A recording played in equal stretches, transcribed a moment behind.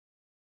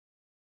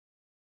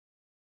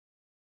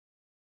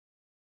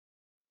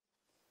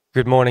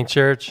Good morning,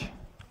 church.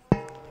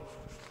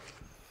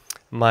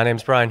 My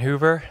name's Brian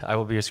Hoover. I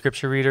will be your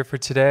scripture reader for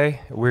today.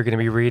 We're going to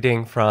be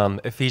reading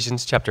from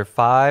Ephesians chapter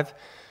 5,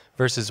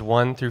 verses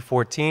 1 through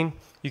 14.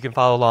 You can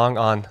follow along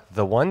on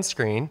the one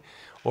screen,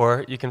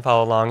 or you can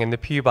follow along in the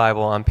Pew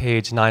Bible on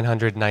page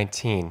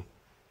 919.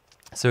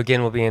 So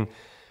again, we'll be in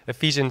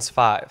Ephesians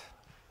 5.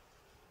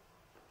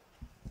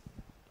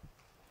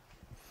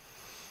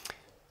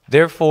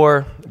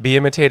 Therefore, be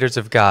imitators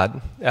of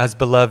God as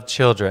beloved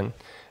children,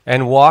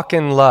 and walk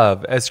in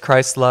love as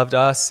Christ loved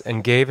us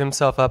and gave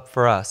himself up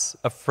for us,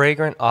 a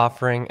fragrant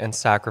offering and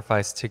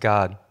sacrifice to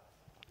God.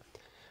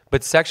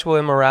 But sexual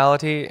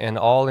immorality and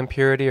all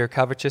impurity or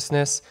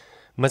covetousness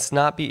must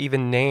not be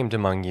even named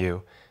among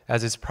you,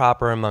 as is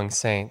proper among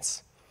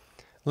saints.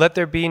 Let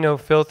there be no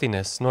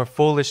filthiness, nor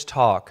foolish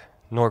talk,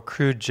 nor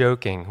crude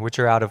joking, which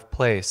are out of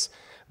place,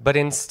 but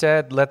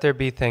instead let there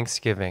be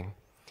thanksgiving.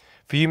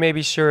 For you may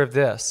be sure of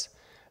this,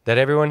 that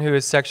everyone who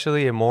is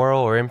sexually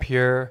immoral or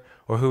impure,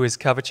 or who is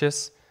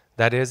covetous,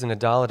 that is, an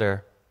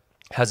idolater,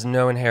 has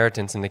no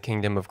inheritance in the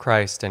kingdom of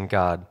Christ and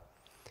God.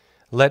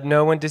 Let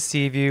no one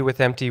deceive you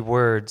with empty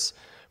words,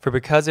 for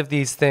because of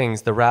these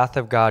things the wrath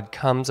of God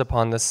comes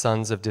upon the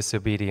sons of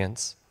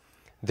disobedience.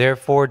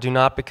 Therefore do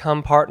not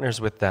become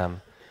partners with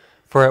them.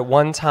 For at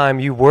one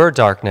time you were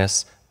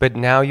darkness, but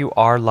now you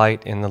are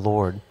light in the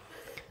Lord.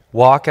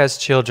 Walk as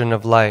children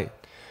of light,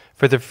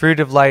 for the fruit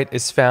of light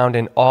is found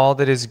in all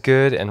that is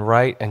good and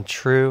right and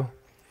true.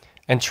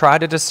 And try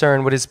to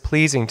discern what is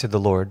pleasing to the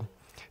Lord.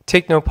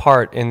 Take no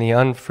part in the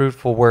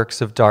unfruitful works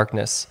of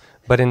darkness,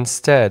 but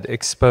instead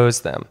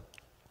expose them.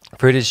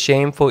 For it is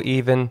shameful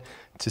even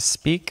to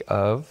speak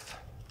of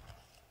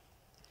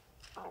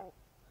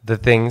the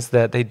things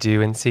that they do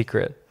in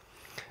secret.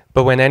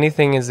 But when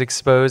anything is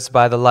exposed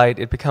by the light,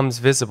 it becomes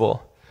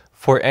visible.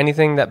 For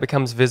anything that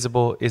becomes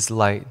visible is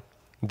light.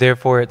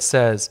 Therefore it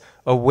says,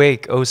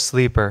 "Awake, O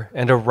sleeper,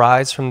 and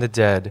arise from the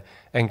dead,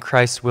 and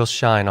Christ will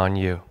shine on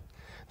you."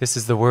 This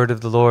is the word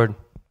of the Lord.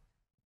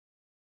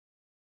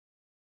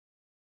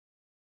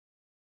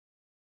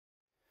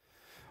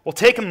 Well,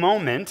 take a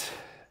moment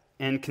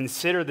and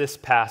consider this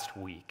past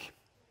week.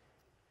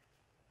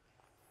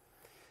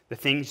 The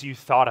things you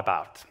thought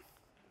about,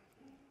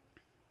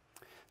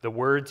 the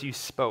words you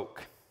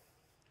spoke,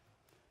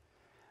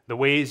 the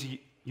ways you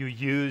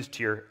used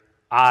your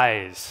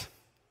eyes,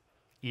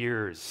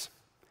 ears,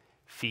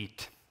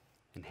 feet,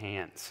 and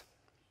hands.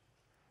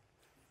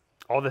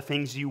 All the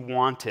things you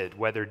wanted,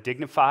 whether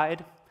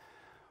dignified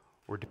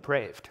or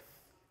depraved.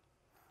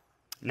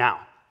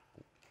 Now,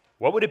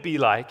 what would it be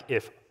like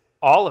if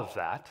all of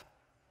that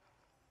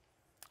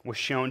was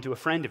shown to a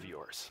friend of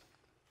yours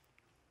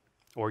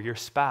or your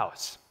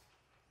spouse?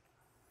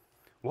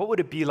 What would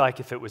it be like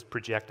if it was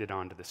projected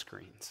onto the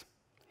screens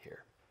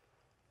here?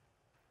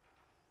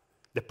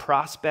 The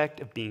prospect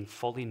of being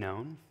fully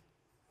known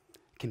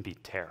can be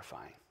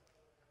terrifying.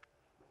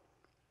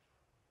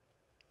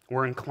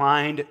 We're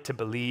inclined to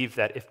believe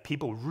that if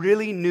people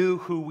really knew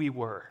who we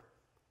were,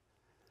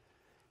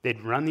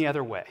 they'd run the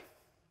other way.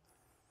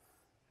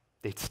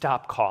 They'd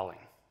stop calling,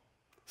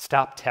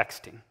 stop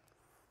texting,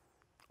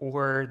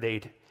 or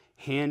they'd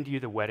hand you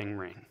the wedding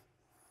ring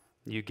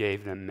you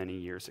gave them many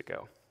years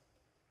ago.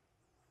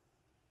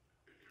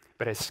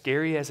 But as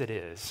scary as it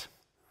is,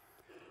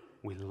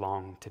 we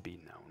long to be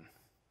known,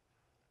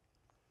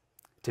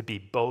 to be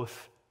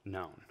both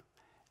known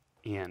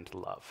and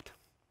loved.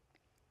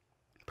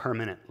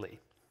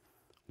 Permanently,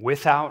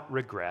 without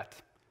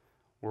regret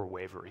or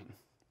wavering.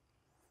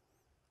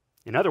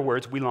 In other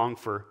words, we long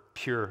for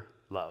pure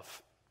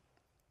love,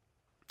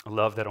 a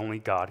love that only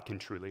God can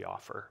truly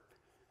offer.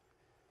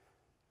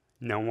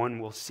 No one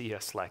will see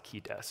us like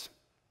he does,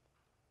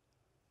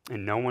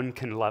 and no one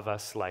can love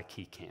us like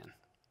he can.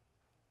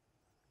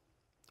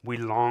 We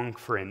long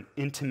for an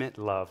intimate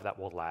love that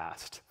will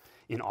last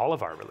in all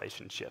of our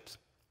relationships,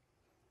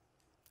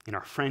 in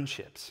our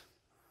friendships,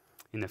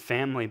 in the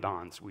family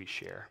bonds we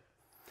share.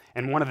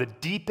 And one of the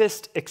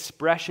deepest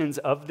expressions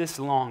of this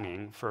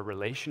longing for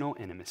relational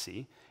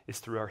intimacy is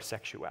through our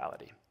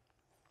sexuality.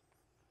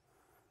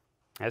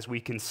 As we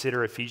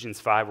consider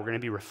Ephesians 5, we're going to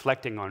be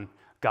reflecting on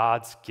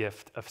God's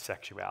gift of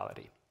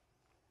sexuality.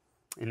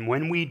 And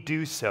when we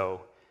do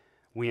so,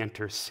 we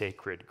enter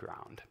sacred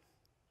ground.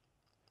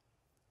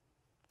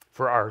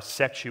 For our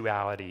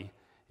sexuality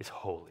is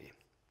holy.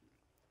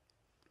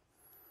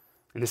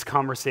 And this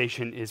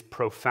conversation is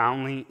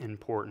profoundly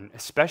important,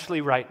 especially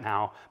right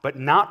now, but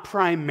not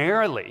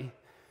primarily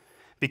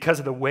because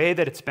of the way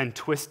that it's been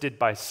twisted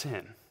by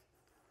sin,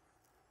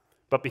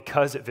 but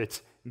because of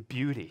its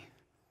beauty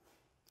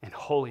and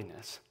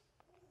holiness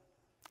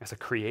as a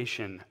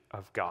creation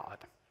of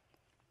God.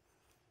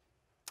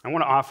 I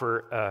want to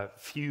offer a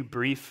few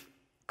brief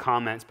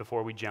comments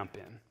before we jump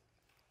in.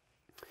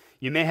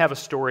 You may have a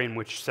story in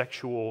which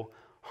sexual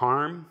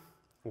harm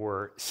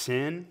or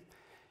sin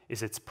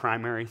is its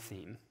primary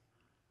theme.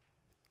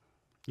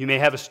 You may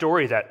have a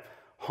story that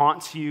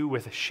haunts you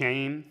with a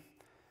shame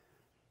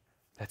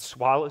that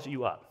swallows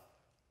you up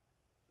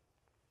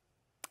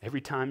every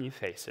time you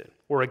face it,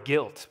 or a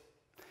guilt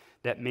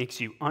that makes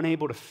you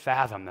unable to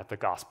fathom that the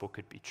gospel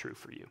could be true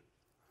for you.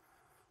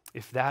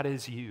 If that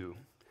is you,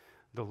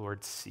 the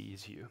Lord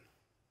sees you.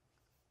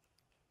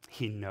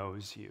 He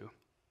knows you.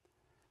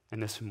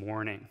 And this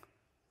morning,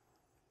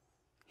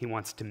 he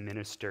wants to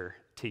minister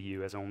to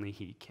you as only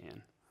he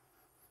can.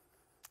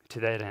 To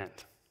that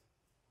end,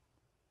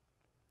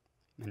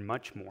 and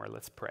much more,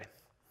 let's pray.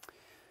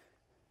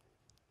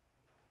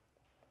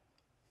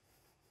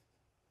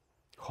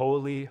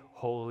 Holy,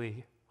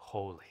 holy,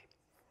 holy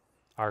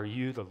are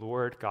you, the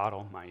Lord God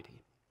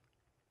Almighty.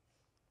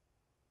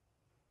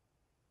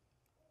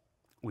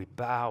 We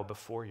bow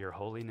before your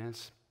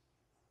holiness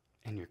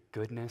and your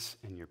goodness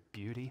and your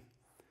beauty.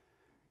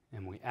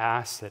 And we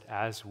ask that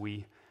as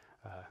we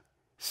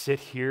sit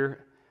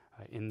here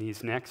in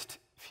these next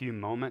few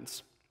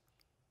moments,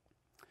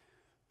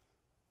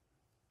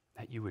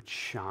 that you would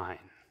shine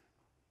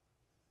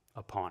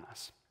upon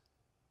us.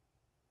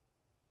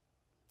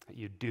 That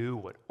you do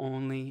what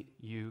only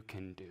you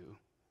can do.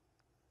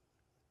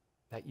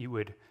 That you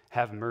would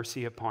have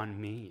mercy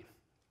upon me.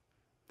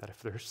 That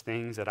if there's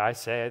things that I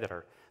say that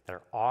are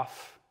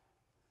off,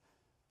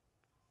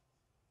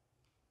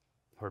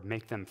 or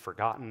make them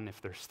forgotten,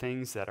 if there's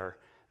things that are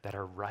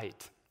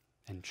right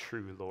and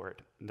true,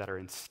 Lord, that are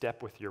in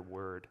step with your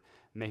word,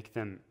 make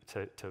them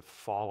to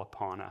fall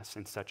upon us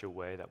in such a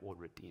way that will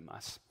redeem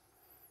us.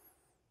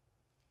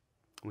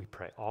 We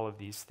pray all of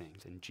these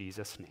things in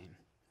Jesus' name.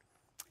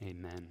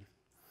 Amen.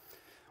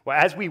 Well,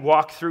 as we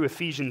walk through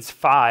Ephesians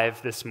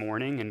 5 this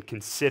morning and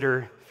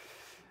consider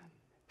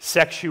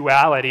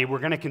sexuality, we're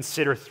going to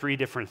consider three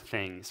different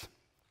things.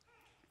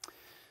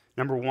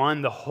 Number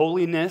one, the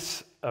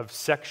holiness of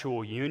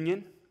sexual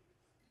union.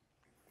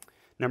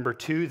 Number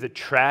two, the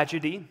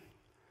tragedy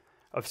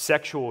of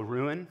sexual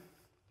ruin.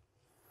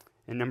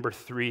 And number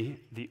three,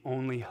 the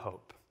only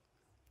hope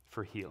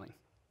for healing.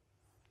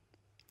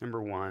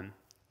 Number one,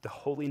 the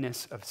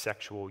holiness of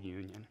sexual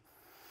union.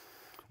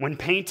 When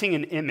painting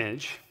an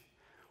image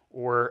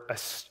or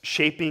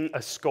shaping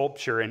a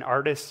sculpture, an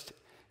artist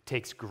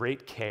takes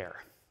great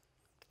care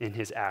in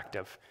his act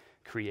of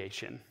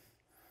creation.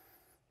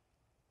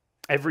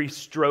 Every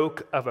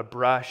stroke of a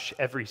brush,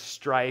 every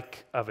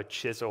strike of a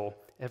chisel,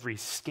 every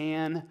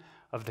scan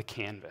of the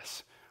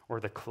canvas or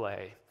the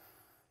clay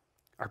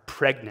are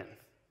pregnant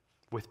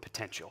with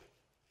potential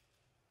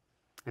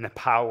and the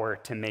power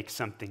to make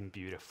something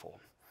beautiful.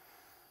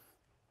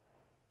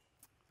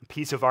 A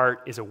piece of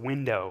art is a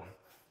window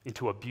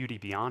into a beauty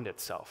beyond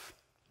itself,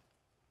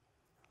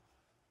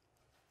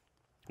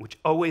 which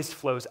always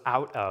flows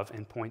out of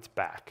and points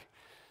back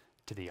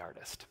to the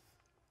artist.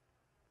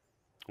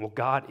 Well,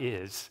 God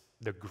is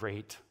the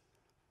great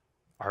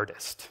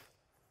artist.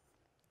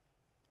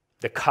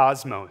 The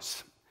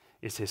cosmos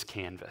is his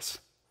canvas.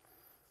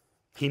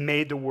 He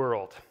made the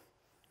world.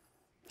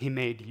 He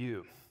made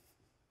you.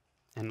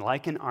 And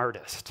like an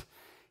artist,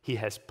 he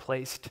has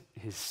placed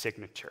his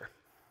signature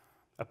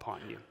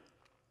upon you.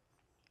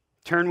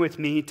 Turn with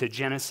me to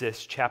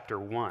Genesis chapter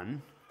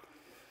 1.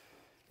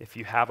 If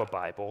you have a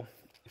Bible,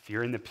 if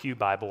you're in the Pew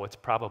Bible, it's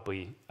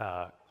probably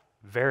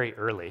very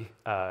early,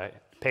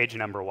 page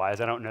number-wise.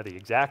 I don't know the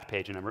exact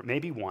page number.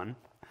 Maybe 1.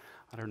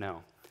 I don't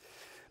know.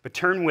 But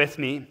turn with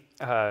me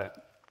to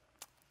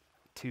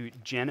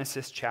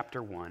Genesis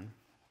chapter 1.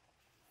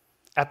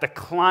 At the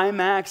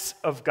climax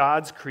of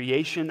God's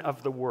creation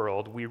of the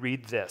world, we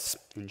read this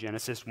in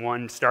Genesis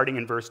 1, starting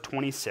in verse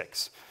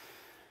 26.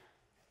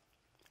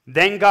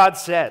 Then God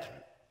said,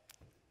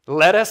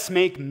 "Let us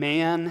make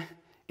man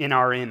in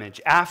our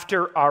image,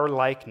 after our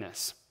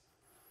likeness."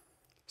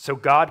 So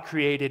God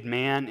created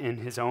man in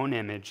his own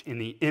image. In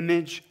the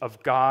image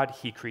of God,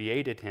 he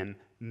created him.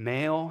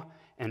 Male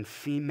and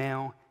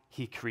female,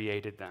 he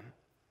created them.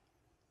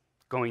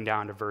 Going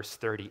down to verse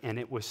 30, and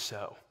it was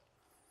so.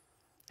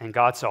 And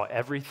God saw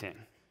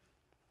everything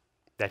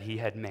that he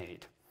had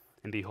made,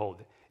 and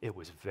behold, it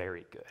was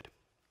very good.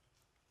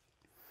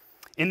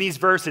 In these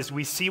verses,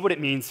 we see what it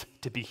means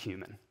to be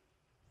human.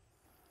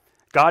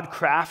 God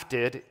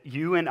crafted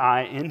you and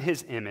I in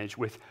his image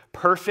with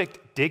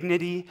perfect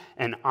dignity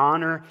and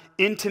honor,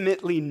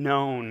 intimately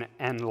known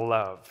and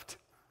loved,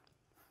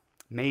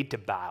 made to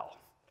bow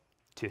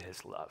to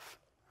his love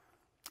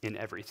in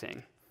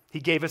everything. He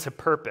gave us a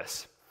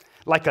purpose,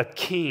 like a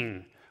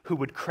king who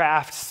would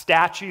craft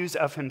statues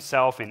of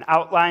himself in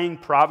outlying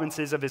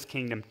provinces of his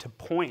kingdom to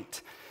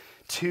point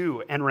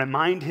to and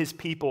remind his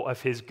people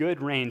of his good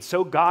reign.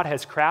 So God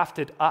has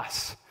crafted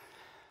us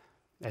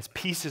as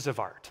pieces of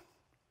art,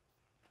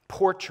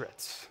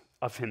 portraits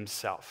of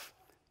himself,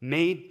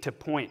 made to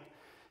point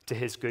to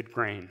his good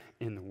reign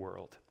in the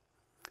world.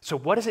 So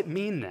what does it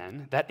mean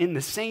then that in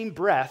the same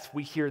breath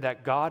we hear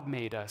that God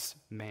made us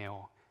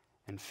male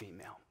and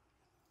female?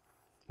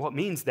 Well, it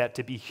means that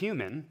to be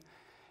human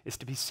is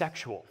to be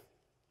sexual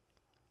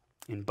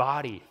in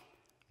body,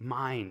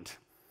 mind,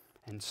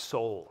 and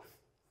soul.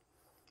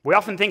 We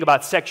often think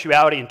about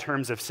sexuality in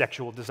terms of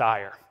sexual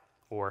desire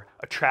or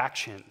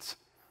attractions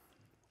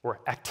or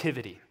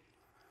activity.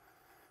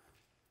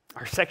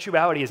 Our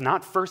sexuality is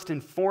not first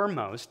and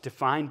foremost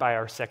defined by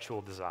our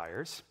sexual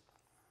desires.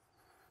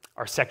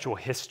 our sexual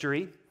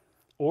history,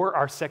 or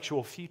our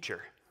sexual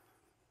future,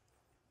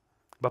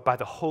 but by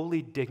the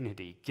holy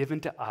dignity given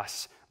to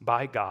us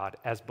by God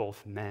as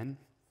both men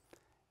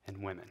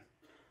and women,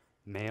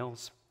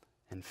 males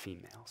and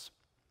females.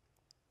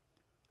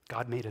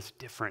 God made us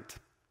different,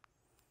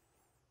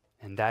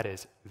 and that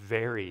is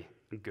very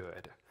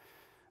good.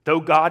 Though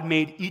God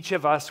made each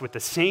of us with the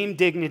same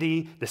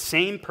dignity, the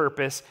same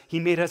purpose, he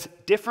made us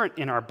different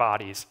in our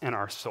bodies and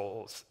our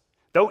souls.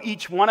 Though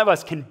each one of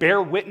us can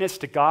bear witness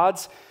to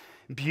God's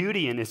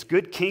beauty and his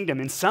good kingdom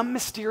in some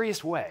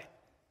mysterious way,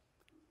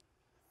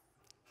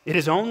 it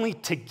is only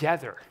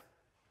together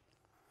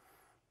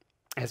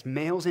as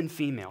males and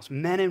females,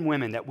 men and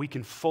women, that we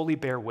can fully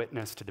bear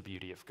witness to the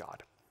beauty of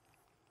God.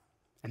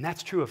 And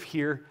that's true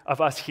of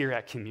us here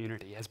at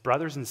Community. As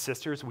brothers and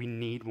sisters, we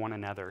need one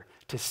another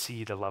to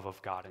see the love of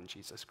God in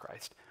Jesus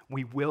Christ.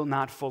 We will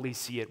not fully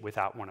see it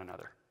without one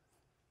another.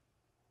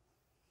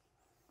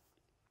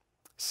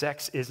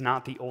 Sex is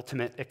not the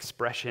ultimate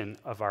expression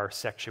of our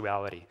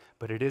sexuality,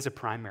 but it is a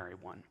primary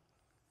one,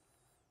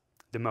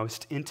 the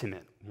most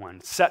intimate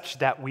one, such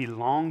that we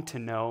long to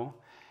know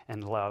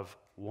and love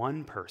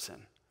one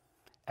person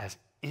as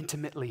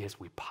intimately as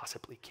we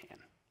possibly can.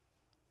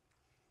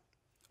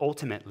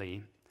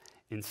 Ultimately,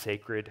 in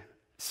sacred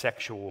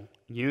sexual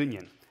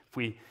union. If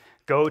we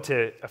go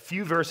to a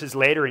few verses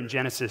later in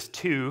Genesis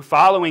 2,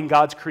 following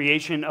God's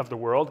creation of the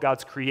world,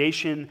 God's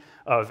creation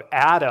of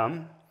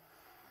Adam,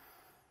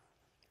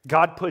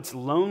 God puts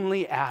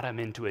lonely Adam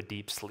into a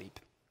deep sleep.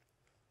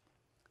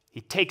 He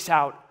takes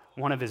out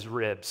one of his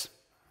ribs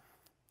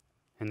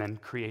and then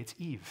creates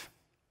Eve.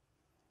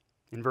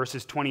 In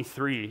verses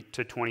 23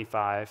 to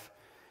 25,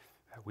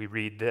 we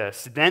read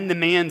this. Then the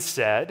man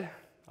said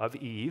of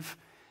Eve,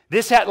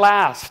 "This at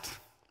last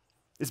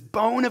is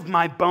bone of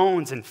my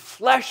bones and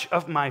flesh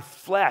of my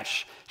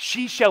flesh.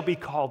 She shall be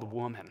called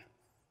woman,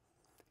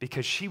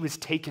 because she was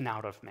taken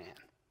out of man.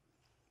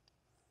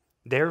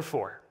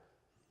 Therefore,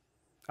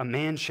 a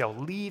man shall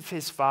leave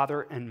his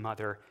father and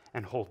mother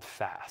and hold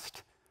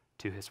fast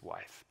to his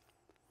wife,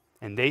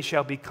 and they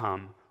shall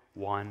become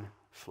one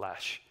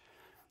flesh.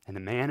 And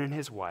the man and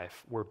his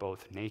wife were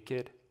both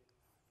naked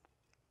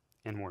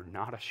and were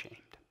not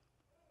ashamed."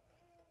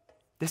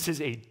 This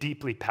is a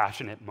deeply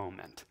passionate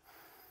moment.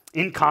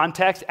 In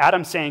context,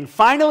 Adam's saying,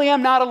 finally,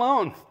 I'm not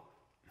alone.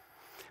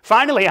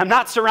 Finally, I'm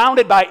not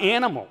surrounded by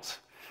animals.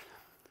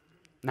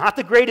 Not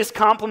the greatest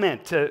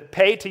compliment to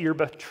pay to your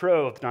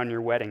betrothed on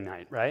your wedding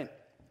night, right?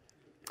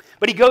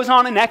 But he goes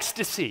on in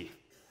ecstasy.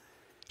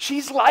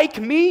 She's like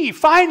me,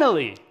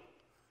 finally.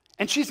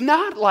 And she's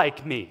not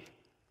like me.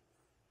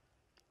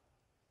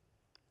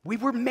 We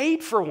were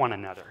made for one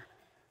another.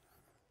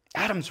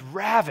 Adam's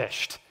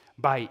ravished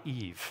by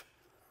Eve.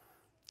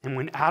 And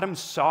when Adam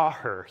saw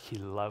her, he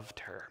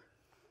loved her.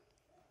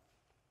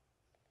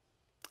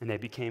 And they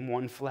became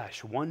one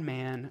flesh, one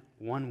man,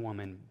 one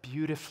woman,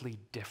 beautifully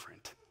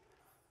different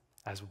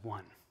as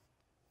one.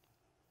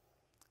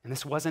 And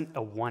this wasn't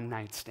a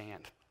one-night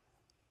stand.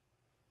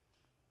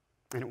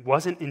 And it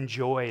wasn't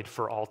enjoyed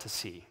for all to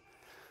see,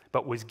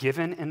 but was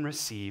given and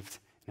received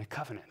in a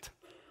covenant.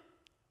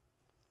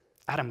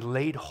 Adam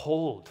laid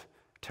hold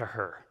to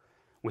her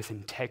with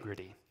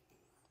integrity,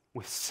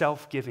 with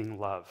self-giving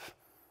love,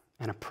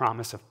 and a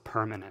promise of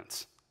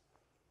permanence.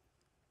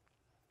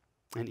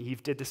 And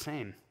Eve did the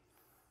same.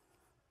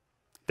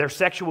 Their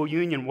sexual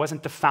union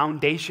wasn't the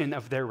foundation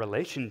of their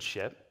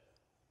relationship,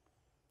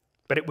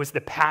 but it was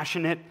the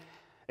passionate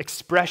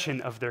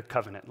expression of their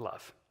covenant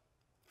love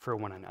for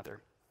one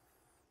another.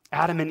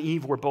 Adam and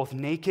Eve were both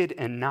naked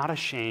and not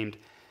ashamed,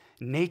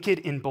 naked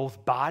in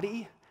both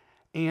body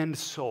and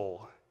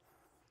soul,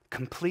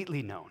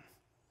 completely known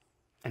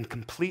and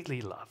completely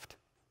loved.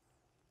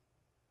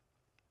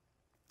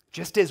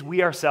 Just as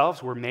we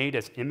ourselves were made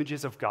as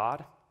images of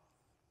God,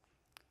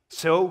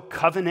 so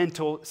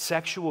covenantal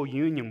sexual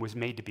union was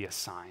made to be a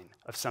sign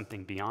of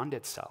something beyond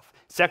itself.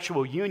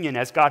 Sexual union,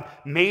 as God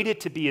made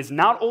it to be, is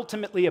not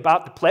ultimately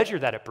about the pleasure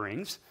that it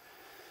brings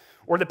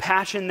or the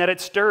passion that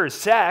it stirs.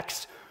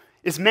 Sex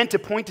is meant to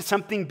point to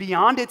something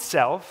beyond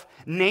itself,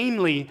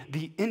 namely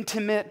the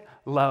intimate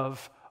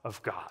love of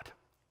God.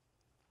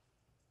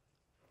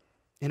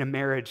 In a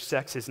marriage,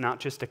 sex is not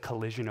just a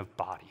collision of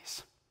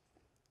bodies,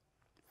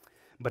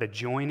 but a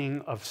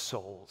joining of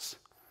souls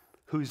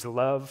whose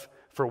love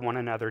for one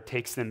another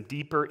takes them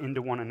deeper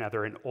into one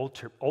another and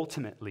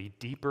ultimately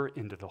deeper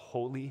into the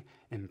holy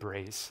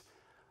embrace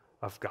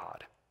of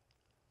God.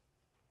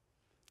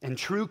 And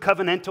true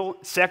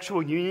covenantal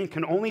sexual union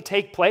can only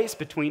take place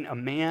between a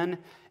man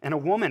and a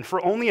woman,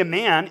 for only a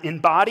man in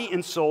body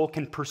and soul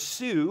can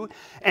pursue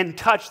and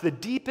touch the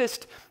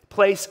deepest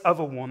place of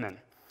a woman.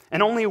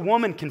 And only a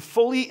woman can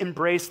fully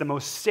embrace the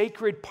most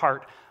sacred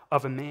part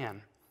of a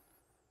man.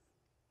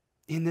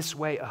 In this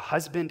way, a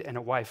husband and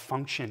a wife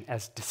function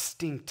as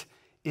distinct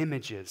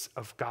images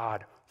of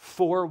God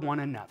for one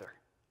another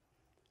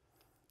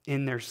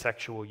in their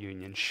sexual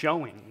union,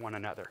 showing one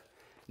another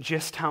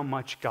just how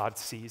much God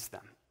sees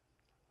them,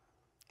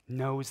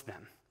 knows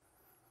them,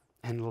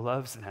 and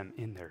loves them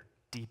in their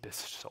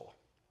deepest soul.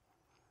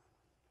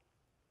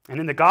 And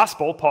in the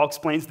gospel, Paul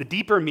explains the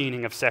deeper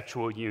meaning of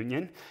sexual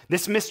union.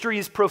 This mystery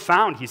is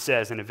profound, he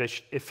says in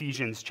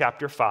Ephesians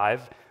chapter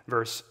 5,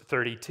 verse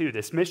 32.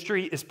 This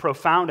mystery is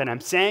profound, and I'm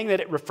saying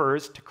that it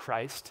refers to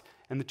Christ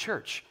and the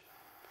church.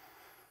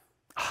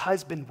 A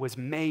husband was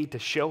made to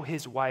show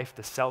his wife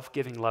the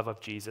self-giving love of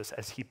Jesus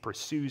as he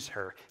pursues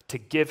her, to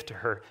give to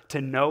her,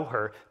 to know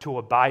her, to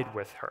abide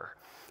with her.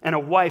 And a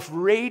wife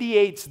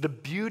radiates the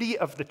beauty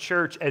of the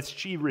church as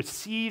she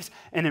receives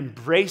and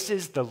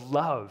embraces the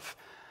love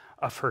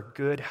of her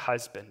good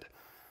husband.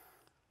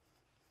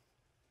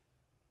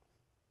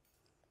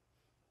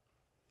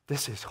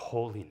 This is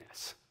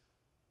holiness.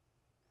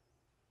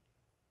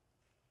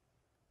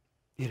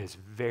 It is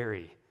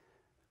very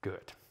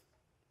good.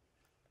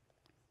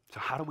 So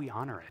how do we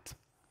honor it?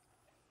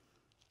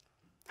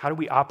 How do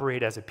we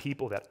operate as a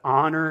people that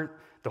honor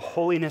the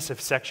holiness of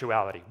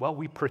sexuality? Well,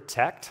 we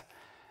protect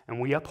and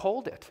we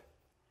uphold it.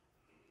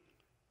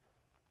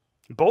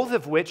 Both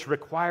of which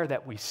require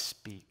that we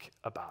speak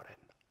about it.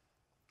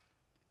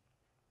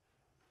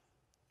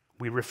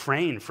 We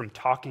refrain from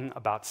talking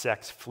about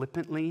sex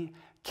flippantly,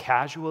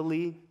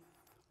 casually,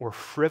 or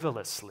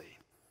frivolously.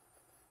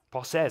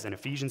 Paul says in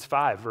Ephesians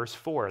 5, verse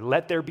 4,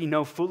 "Let there be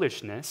no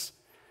foolishness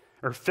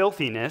or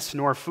filthiness,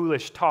 nor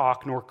foolish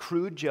talk, nor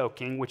crude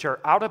joking, which are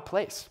out of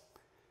place.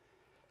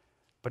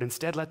 But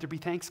instead, let there be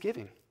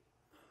thanksgiving."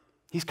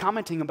 He's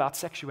commenting about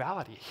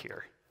sexuality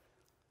here.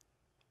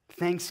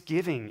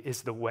 Thanksgiving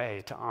is the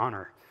way to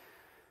honor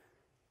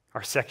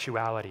our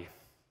sexuality.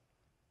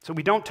 So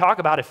we don't talk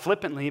about it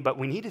flippantly, but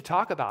we need to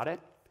talk about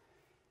it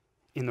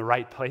in the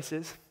right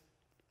places,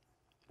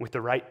 with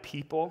the right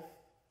people,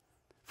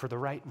 for the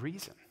right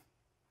reason.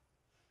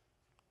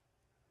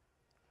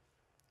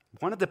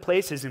 One of the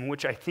places in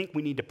which I think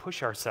we need to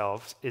push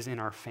ourselves is in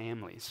our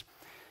families,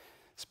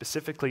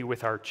 specifically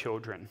with our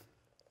children.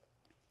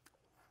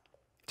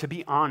 To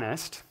be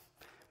honest,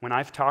 when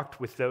I've talked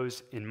with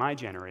those in my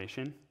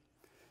generation,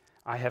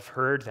 I have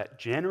heard that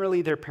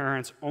generally their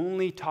parents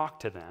only talk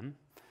to them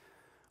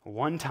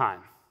one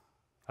time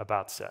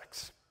about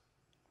sex,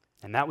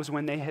 and that was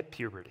when they hit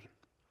puberty.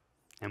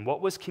 And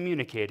what was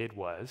communicated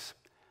was,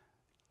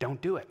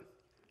 don't do it.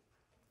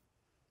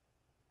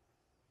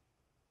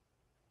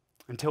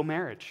 Until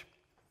marriage,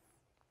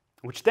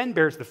 which then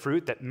bears the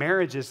fruit that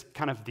marriage is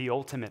kind of the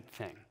ultimate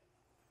thing.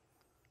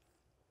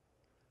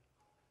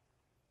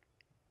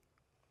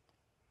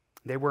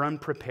 They were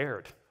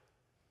unprepared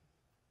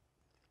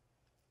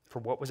for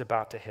what was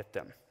about to hit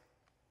them.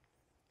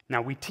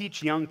 Now, we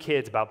teach young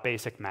kids about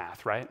basic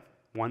math, right?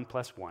 1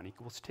 + 1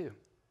 = 2.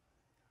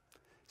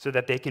 So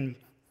that they can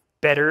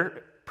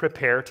better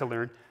prepare to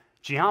learn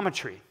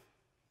geometry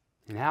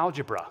and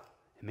algebra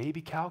and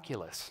maybe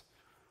calculus.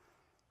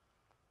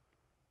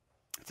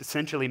 It's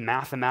essentially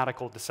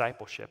mathematical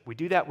discipleship. We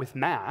do that with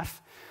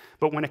math,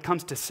 but when it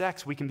comes to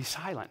sex, we can be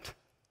silent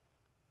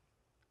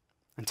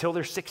until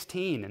they're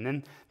 16, and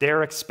then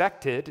they're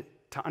expected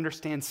to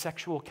understand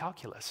sexual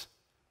calculus.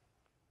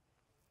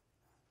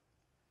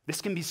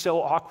 This can be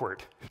so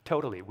awkward,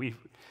 totally.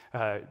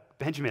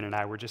 Benjamin and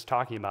I were just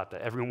talking about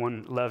the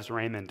Everyone Loves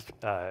Raymond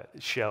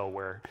show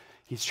where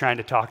he's trying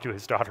to talk to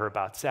his daughter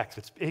about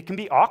sex. It can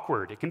be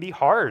awkward, it can be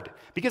hard,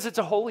 because it's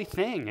a holy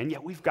thing, and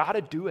yet we've got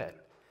to do it.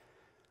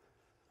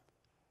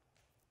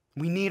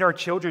 We need our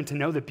children to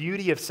know the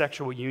beauty of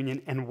sexual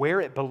union and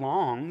where it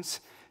belongs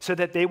so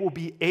that they will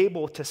be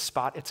able to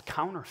spot its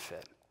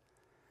counterfeit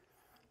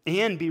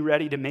and be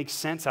ready to make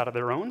sense out of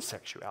their own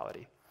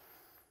sexuality.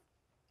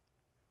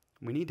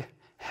 We need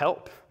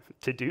help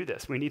to do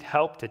this. We need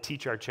help to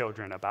teach our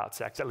children about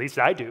sex. At least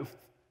I do.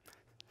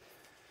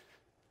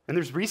 And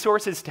there's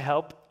resources to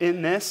help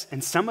in this,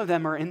 and some of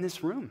them are in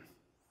this room.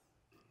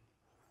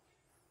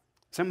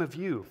 Some of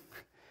you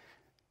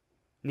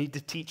need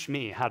to teach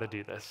me how to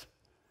do this.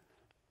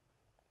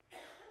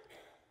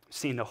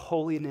 Seeing the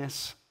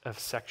holiness of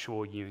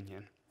sexual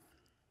union.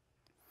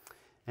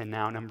 And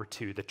now, number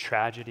 2, the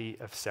tragedy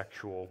of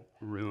sexual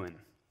ruin.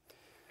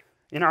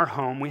 In our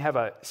home, we have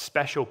a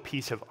special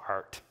piece of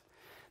art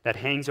that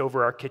hangs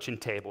over our kitchen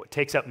table. It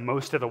takes up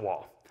most of the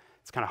wall.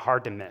 It's kind of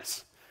hard to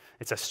miss.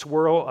 It's a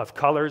swirl of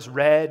colors,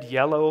 red,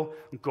 yellow,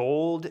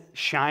 gold,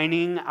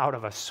 shining out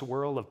of a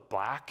swirl of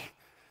black.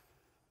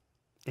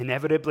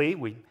 Inevitably,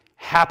 we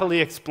happily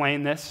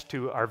explain this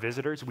to our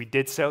visitors. We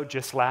did so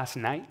just last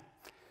night.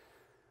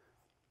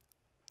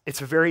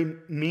 It's a very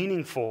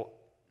meaningful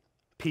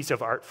piece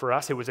of art for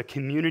us. It was a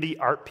community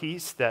art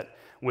piece that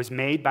was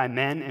made by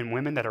men and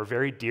women that are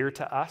very dear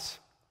to us.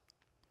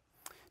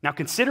 Now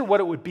consider what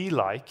it would be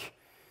like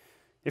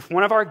if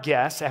one of our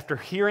guests, after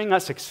hearing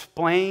us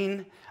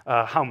explain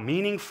how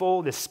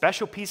meaningful this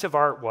special piece of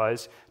art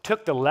was,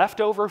 took the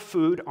leftover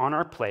food on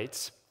our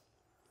plates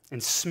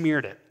and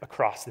smeared it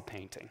across the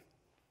painting.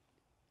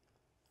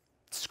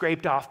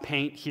 Scraped off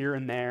paint here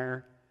and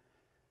there,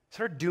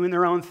 started doing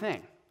their own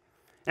thing.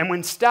 And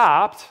when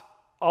stopped,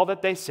 all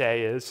that they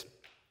say is,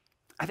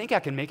 "I think I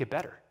can make it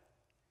better."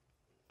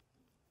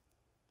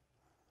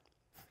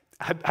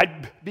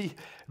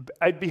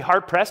 I'd be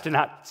hard-pressed to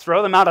not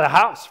throw them out of the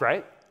house,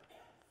 right?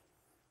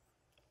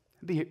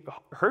 It'd be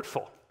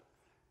hurtful.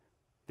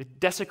 They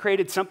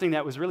desecrated something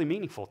that was really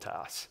meaningful to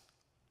us.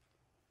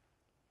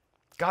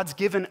 God's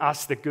given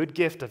us the good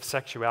gift of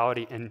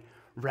sexuality, and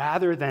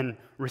rather than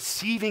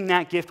receiving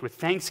that gift with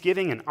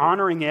thanksgiving and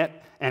honoring it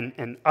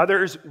and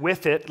others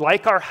with it,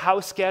 like our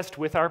house guest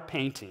with our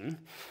painting,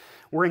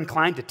 we're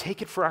inclined to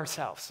take it for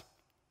ourselves.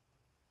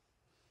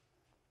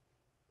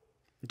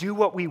 Do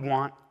what we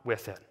want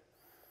with it.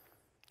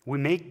 We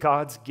make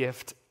God's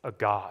gift a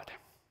god.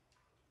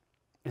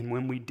 And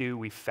when we do,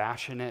 we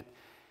fashion it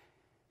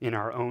in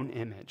our own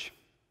image,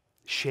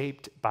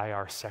 shaped by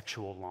our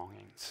sexual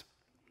longings.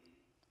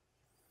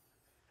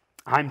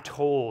 I'm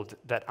told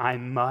that I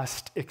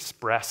must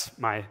express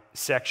my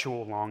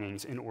sexual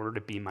longings in order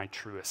to be my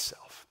truest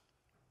self,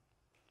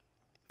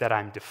 that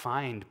I'm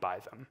defined by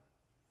them.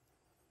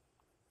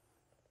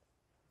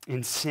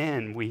 In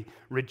sin, we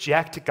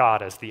reject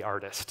God as the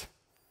artist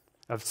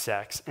of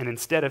sex, and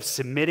instead of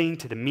submitting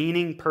to the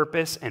meaning,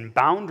 purpose, and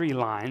boundary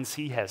lines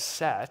he has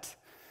set,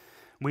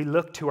 we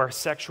look to our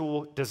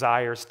sexual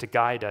desires to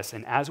guide us,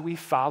 and as we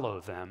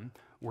follow them,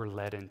 we're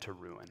led into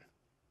ruin.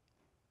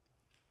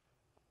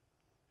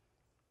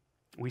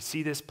 We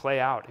see this play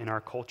out in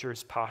our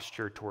culture's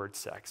posture towards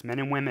sex. Men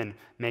and women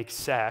make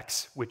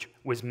sex, which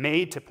was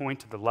made to point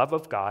to the love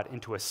of God,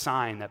 into a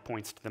sign that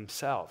points to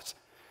themselves.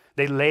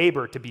 They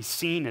labor to be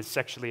seen as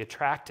sexually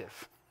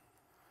attractive.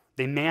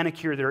 They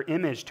manicure their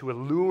image to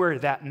allure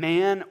that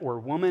man or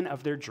woman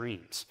of their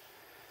dreams.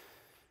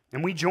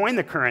 And we join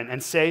the current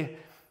and say,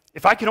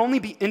 if I could only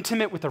be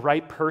intimate with the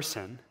right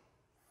person,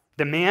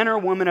 the man or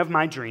woman of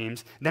my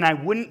dreams, then I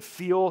wouldn't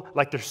feel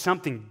like there's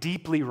something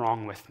deeply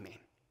wrong with me.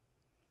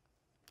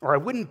 Or I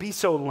wouldn't be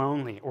so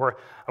lonely, or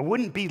I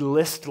wouldn't be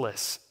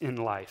listless in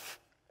life.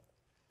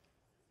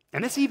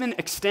 And this even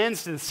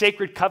extends to the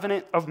sacred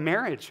covenant of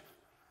marriage.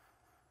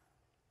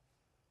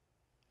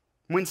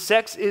 When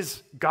sex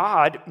is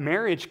God,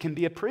 marriage can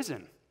be a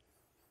prison.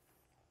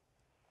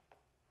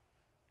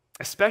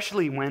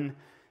 Especially when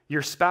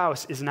your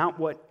spouse is not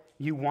what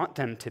you want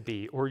them to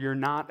be, or you're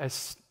not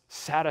as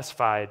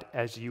satisfied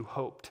as you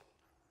hoped.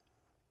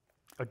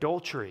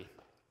 Adultery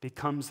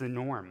becomes the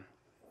norm.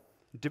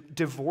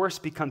 Divorce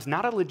becomes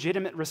not a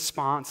legitimate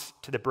response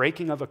to the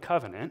breaking of a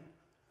covenant,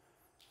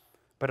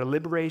 but a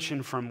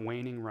liberation from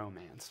waning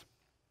romance.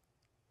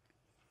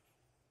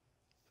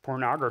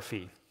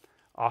 Pornography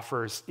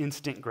offers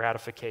instant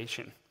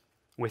gratification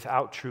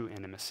without true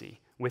intimacy,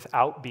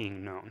 without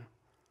being known,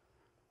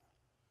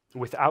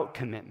 without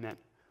commitment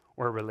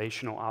or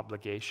relational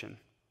obligation.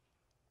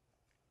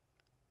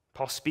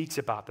 Paul speaks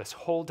about this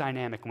whole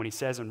dynamic when he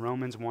says in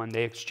Romans 1,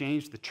 they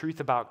exchanged the truth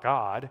about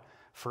God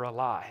for a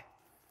lie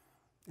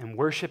and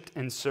worshiped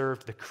and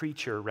served the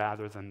creature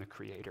rather than the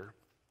Creator.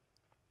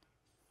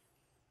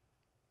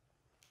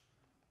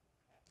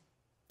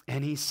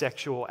 Any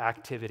sexual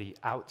activity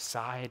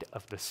outside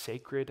of the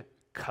sacred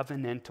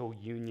covenantal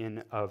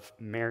union of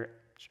marriage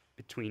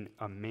between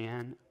a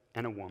man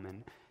and a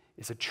woman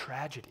is a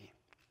tragedy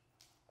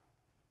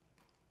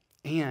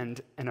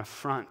and an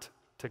affront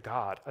to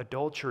God.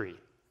 Adultery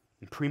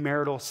and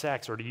premarital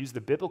sex, or to use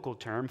the biblical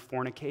term,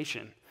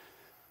 fornication,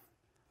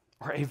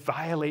 are a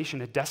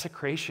violation, a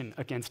desecration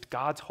against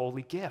God's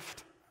holy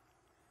gift.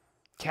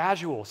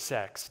 Casual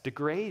sex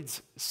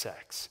degrades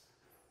sex.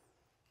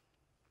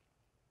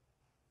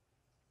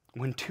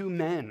 When two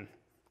men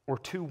or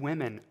two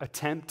women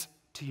attempt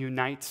to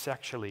unite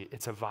sexually,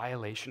 it's a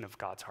violation of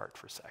God's heart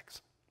for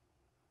sex.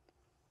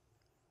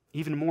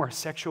 Even more,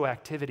 sexual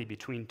activity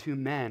between two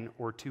men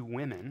or two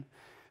women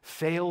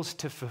fails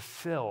to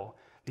fulfill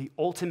the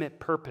ultimate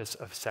purpose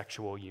of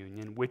sexual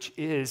union, which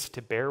is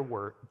to bear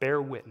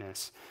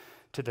witness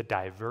to the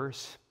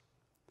diverse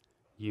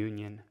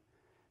union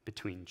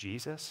between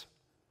Jesus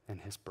and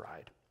his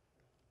bride.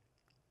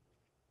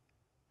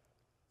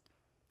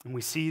 And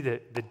we see the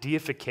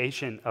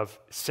deification of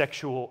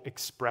sexual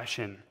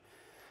expression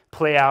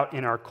play out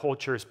in our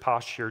culture's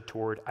posture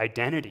toward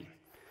identity,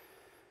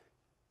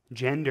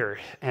 gender,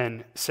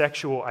 and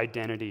sexual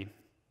identity.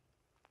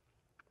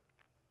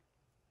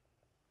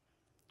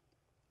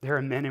 There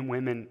are men and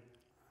women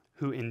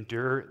who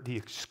endure the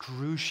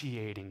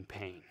excruciating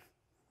pain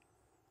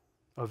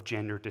of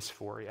gender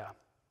dysphoria,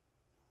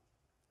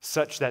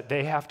 such that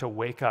they have to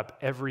wake up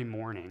every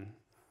morning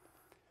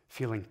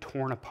feeling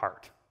torn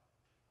apart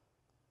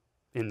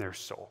in their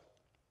soul.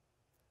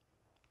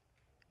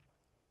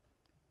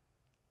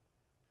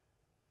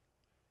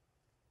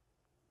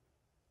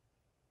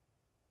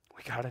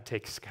 We got to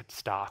take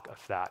stock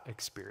of that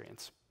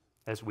experience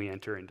as we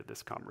enter into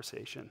this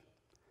conversation.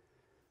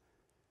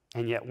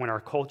 And yet, when our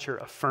culture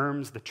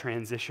affirms the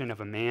transition of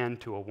a man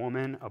to a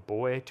woman, a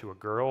boy to a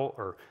girl,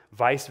 or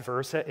vice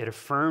versa, it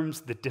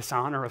affirms the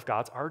dishonor of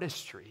God's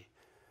artistry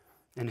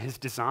and his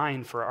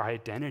design for our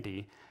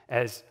identity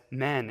as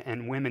men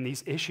and women.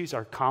 These issues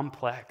are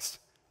complex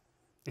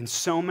in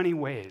so many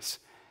ways,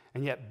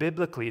 and yet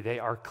biblically they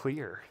are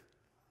clear.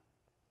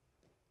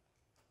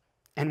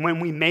 And when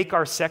we make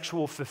our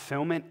sexual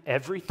fulfillment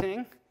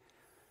everything,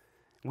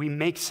 we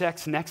make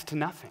sex next to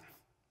nothing.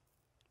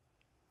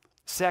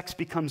 Sex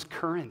becomes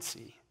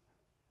currency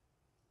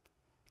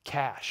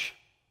cash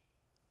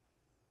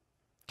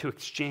to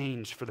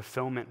exchange for the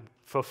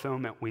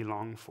fulfillment we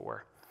long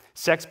for.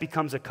 Sex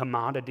becomes a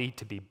commodity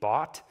to be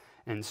bought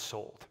and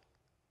sold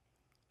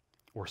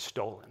or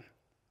stolen.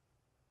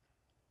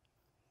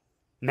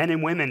 Men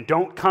and women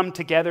don't come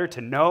together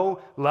to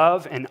know,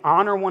 love, and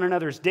honor one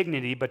another's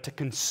dignity, but to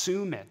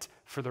consume it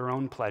for their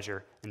own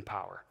pleasure and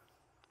power.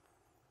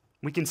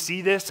 We can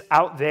see this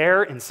out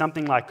there in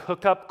something like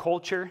hookup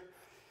culture.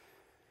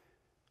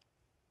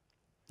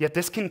 Yet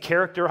this can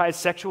characterize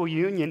sexual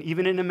union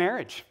even in a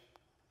marriage.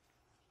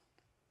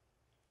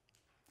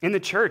 In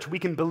the church, we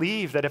can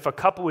believe that if a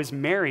couple is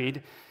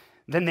married,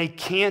 then they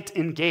can't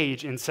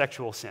engage in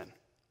sexual sin.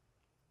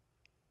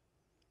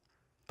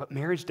 But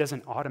marriage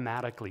doesn't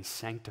automatically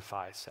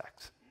sanctify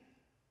sex.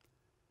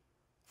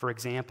 For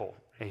example,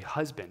 a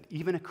husband,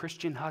 even a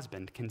Christian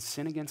husband, can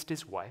sin against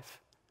his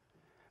wife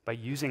by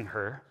using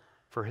her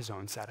for his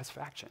own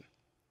satisfaction.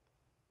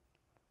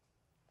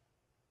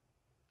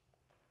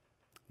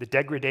 The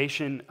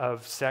degradation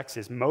of sex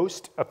is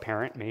most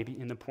apparent maybe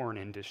in the porn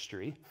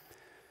industry,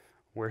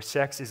 where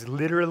sex is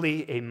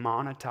literally a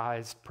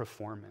monetized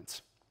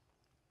performance.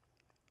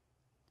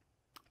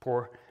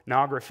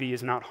 Pornography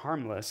is not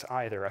harmless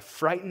either. A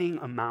frightening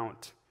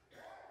amount,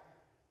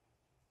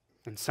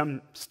 and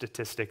some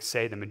statistics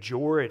say the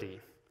majority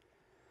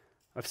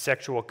of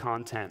sexual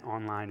content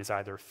online is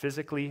either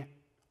physically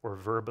or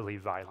verbally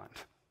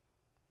violent,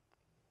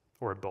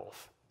 or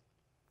both.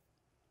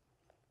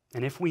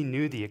 And if we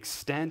knew the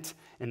extent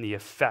and the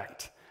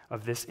effect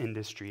of this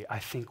industry, I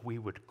think we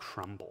would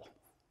crumble.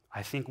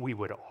 I think we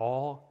would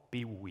all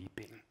be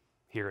weeping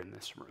here in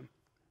this room.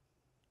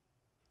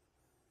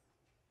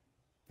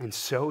 And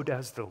so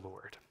does the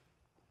Lord.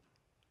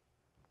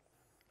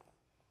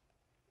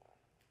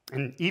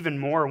 And even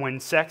more, when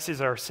sex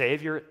is our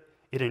Savior,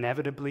 it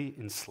inevitably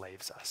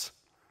enslaves us.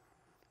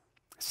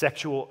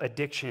 Sexual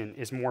addiction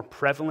is more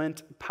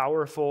prevalent,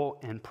 powerful,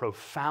 and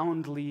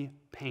profoundly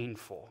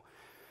painful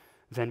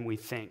than we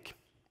think.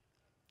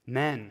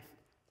 Men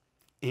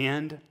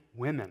and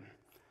women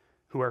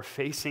who are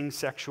facing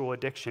sexual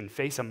addiction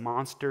face a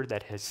monster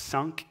that has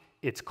sunk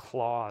its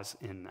claws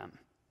in them.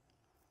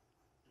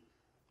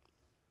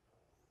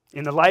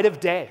 In the light of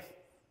day,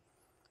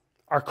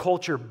 our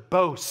culture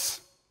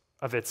boasts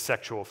of its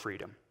sexual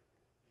freedom.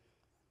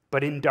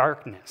 But in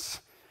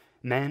darkness,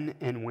 men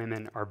and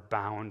women are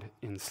bound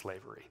in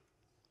slavery.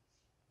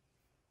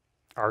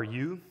 Are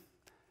you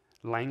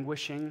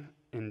languishing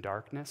in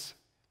darkness?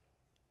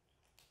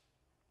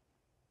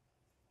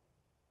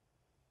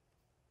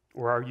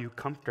 Or are you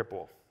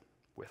comfortable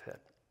with it?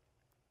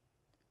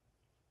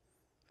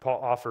 Paul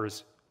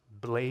offers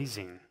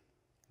blazing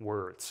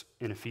words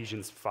in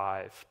Ephesians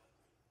 5,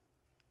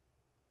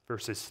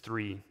 verses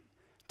 3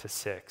 to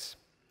 6,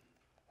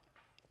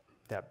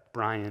 that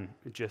Brian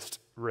just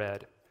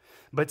read.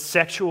 But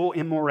sexual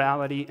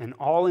immorality and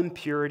all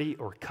impurity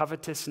or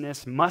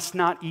covetousness must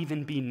not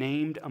even be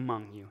named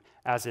among you,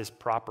 as is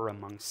proper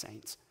among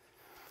saints.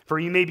 For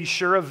you may be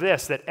sure of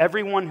this, that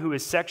everyone who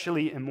is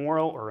sexually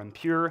immoral or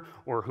impure,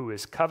 or who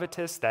is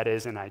covetous, that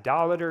is, an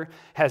idolater,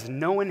 has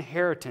no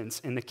inheritance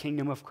in the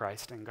kingdom of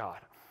Christ and God.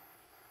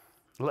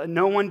 Let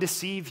no one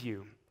deceive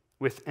you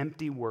with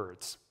empty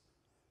words.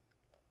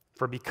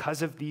 For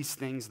because of these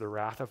things, the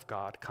wrath of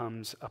God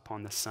comes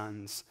upon the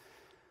sons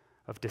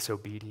of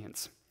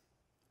disobedience.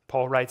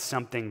 Paul writes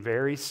something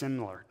very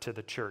similar to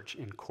the church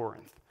in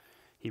Corinth.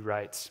 He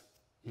writes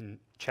in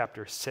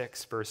chapter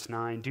 6, verse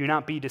 9, "Do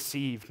not be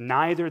deceived,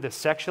 neither the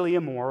sexually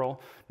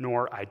immoral,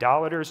 nor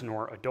idolaters,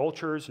 nor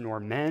adulterers, nor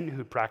men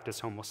who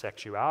practice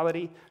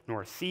homosexuality,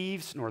 nor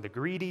thieves, nor the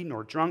greedy,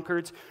 nor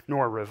drunkards,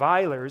 nor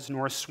revilers,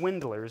 nor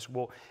swindlers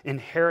will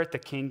inherit the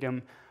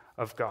kingdom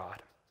of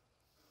God."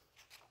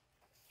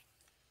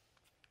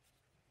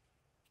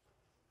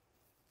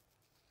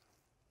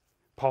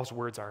 Paul's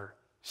words are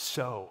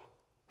so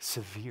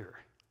severe.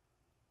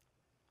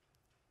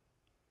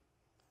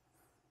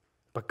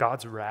 But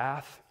God's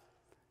wrath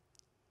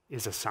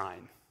is a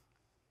sign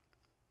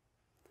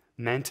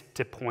meant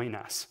to point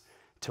us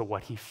to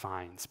what he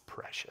finds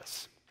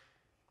precious.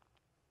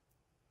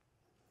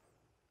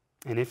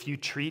 And if you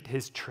treat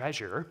his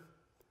treasure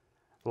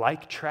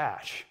like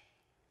trash,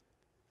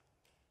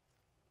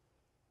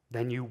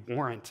 then you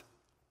warrant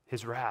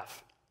his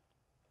wrath.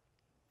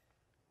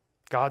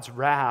 God's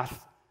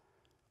wrath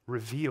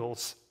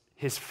reveals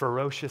his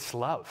ferocious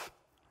love,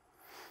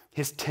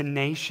 his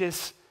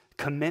tenacious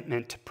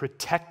commitment to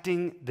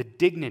protecting the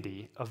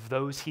dignity of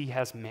those he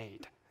has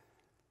made.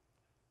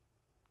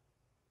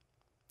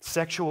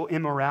 Sexual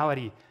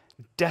immorality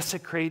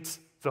desecrates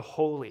the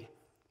holy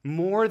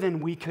more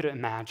than we could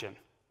imagine.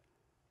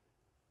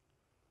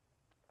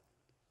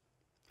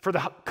 For the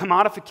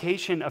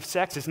commodification of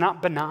sex is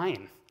not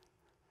benign.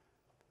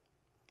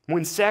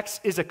 When sex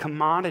is a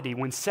commodity,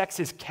 when sex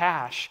is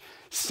cash,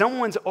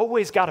 someone's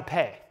always got to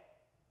pay.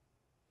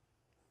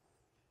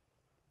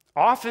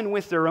 Often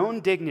with their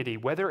own dignity,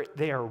 whether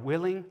they are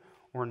willing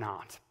or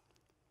not.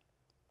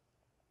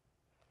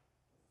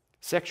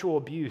 Sexual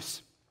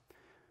abuse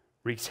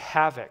wreaks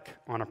havoc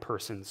on a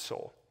person's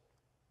soul,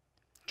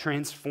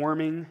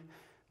 transforming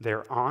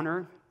their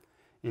honor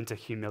into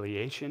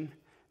humiliation,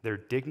 their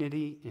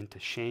dignity into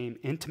shame.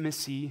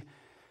 Intimacy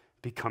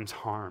becomes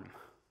harm.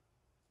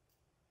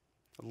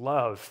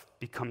 Love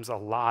becomes a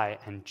lie,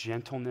 and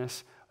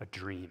gentleness a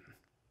dream.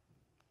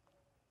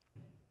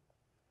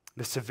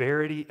 The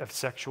severity of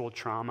sexual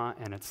trauma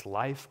and its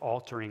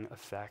life-altering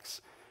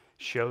effects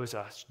shows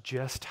us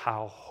just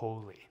how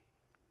holy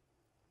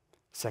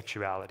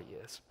sexuality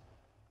is.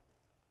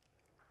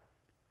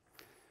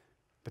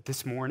 But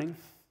this morning,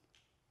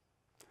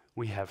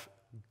 we have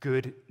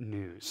good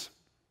news.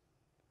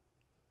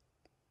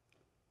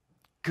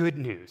 Good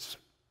news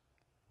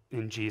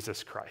in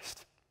Jesus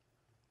Christ.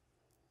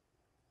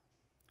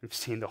 We've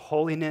seen the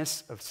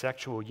holiness of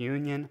sexual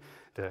union,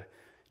 the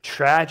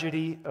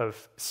tragedy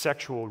of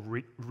sexual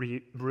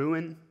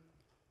ruin,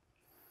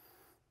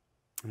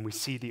 and we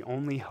see the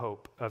only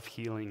hope of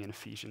healing in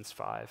Ephesians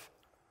 5.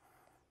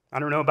 I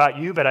don't know about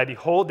you, but I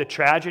behold the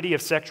tragedy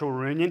of sexual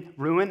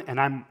ruin, and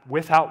I'm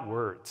without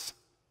words.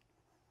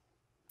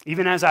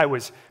 Even as I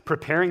was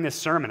preparing this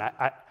sermon,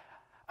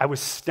 I was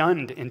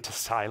stunned into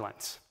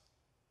silence.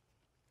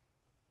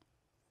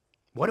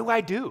 What do I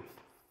do?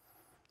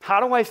 How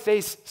do I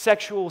face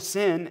sexual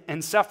sin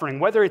and suffering,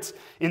 whether it's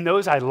in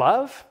those I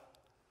love,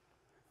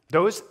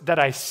 those that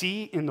I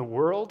see in the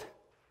world,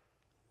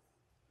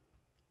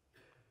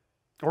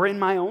 or in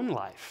my own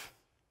life?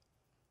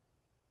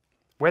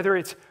 Whether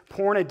it's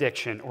porn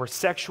addiction or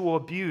sexual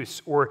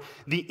abuse or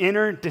the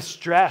inner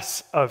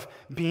distress of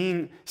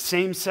being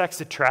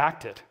same-sex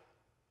attracted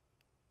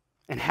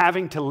and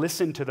having to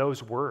listen to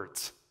those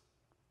words.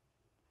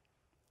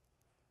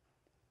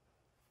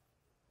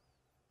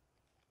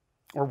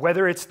 Or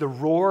whether it's the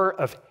roar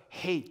of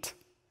hate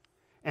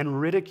and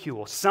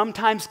ridicule,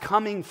 sometimes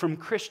coming from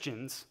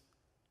Christians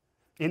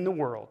in the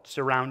world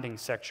surrounding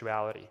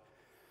sexuality.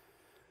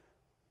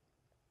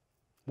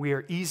 We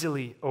are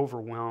easily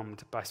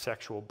overwhelmed by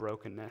sexual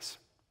brokenness.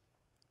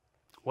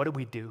 What do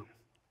we do?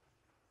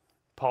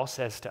 Paul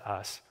says to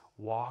us,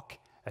 walk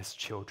as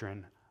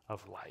children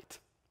of light.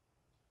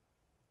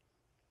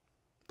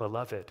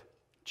 Beloved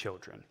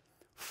children.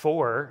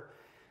 For,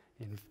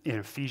 in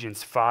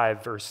Ephesians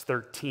 5, verse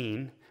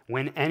 13,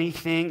 when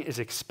anything is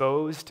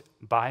exposed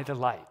by the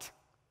light,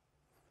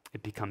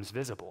 it becomes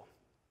visible.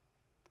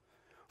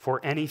 For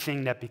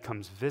anything that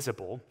becomes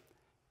visible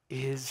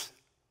is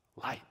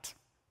light.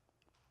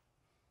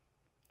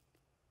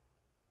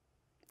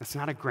 It's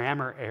not a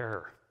grammar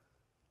error.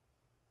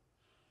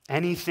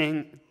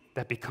 Anything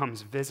that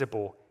becomes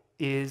visible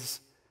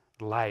is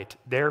light.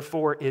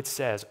 Therefore, it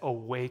says,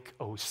 awake,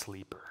 O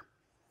sleeper,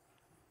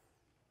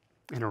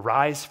 and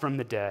arise from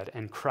the dead,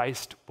 and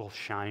Christ will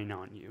shine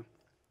on you.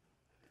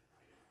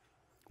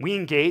 We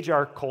engage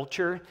our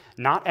culture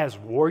not as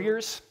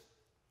warriors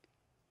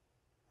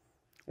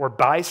or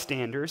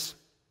bystanders,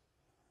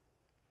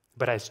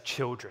 but as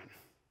children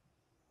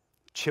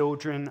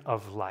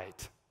of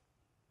light.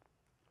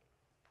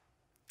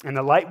 And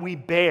the light we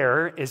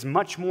bear is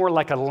much more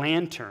like a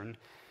lantern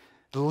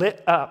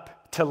lit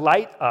up to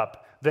light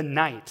up the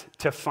night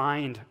to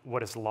find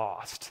what is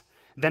lost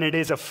than it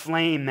is a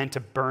flame meant to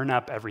burn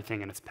up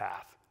everything in its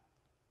path.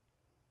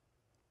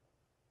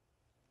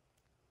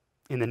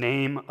 In the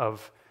name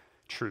of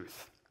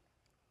truth.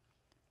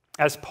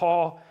 As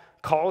Paul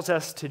calls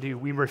us to do,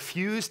 we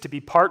refuse to be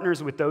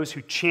partners with those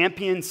who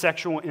champion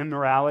sexual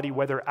immorality,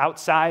 whether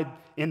outside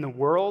in the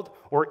world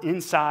or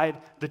inside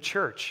the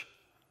church.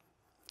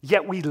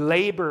 Yet we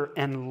labor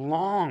and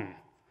long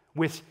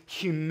with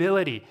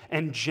humility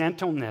and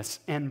gentleness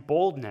and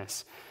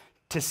boldness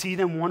to see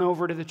them won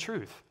over to the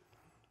truth.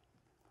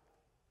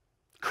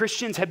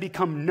 Christians have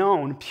become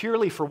known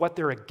purely for what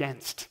they're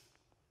against,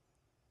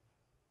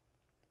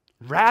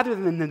 rather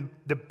than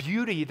the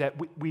beauty that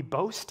we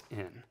boast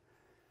in,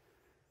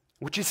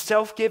 which is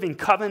self-giving,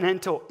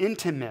 covenantal,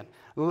 intimate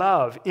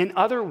love. In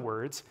other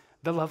words,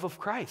 the love of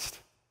Christ.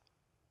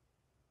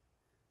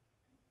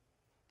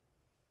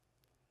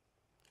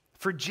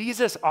 For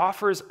Jesus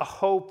offers a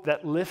hope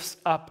that lifts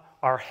up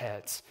our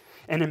heads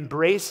and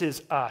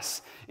embraces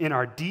us in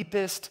our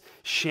deepest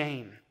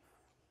shame.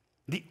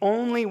 The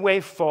only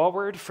way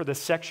forward for the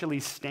sexually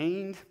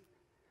stained,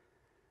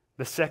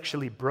 the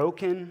sexually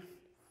broken,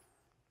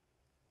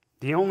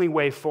 the only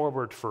way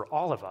forward for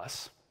all of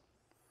us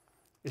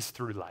is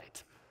through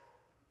light.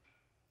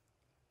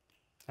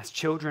 As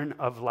children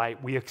of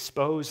light, we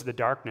expose the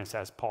darkness,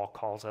 as Paul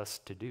calls us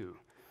to do.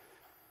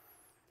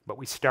 But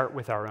we start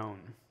with our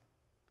own.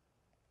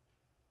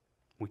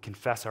 We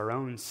confess our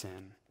own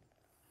sin.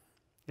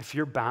 If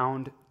you're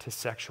bound to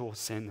sexual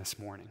sin this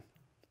morning,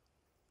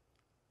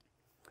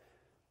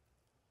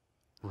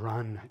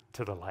 run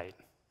to the light.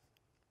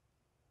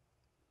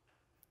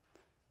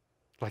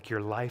 Like your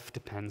life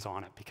depends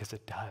on it, because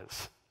it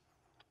does.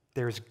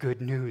 There's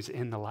good news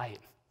in the light.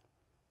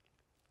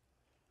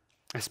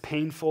 As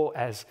painful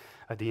as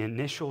the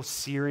initial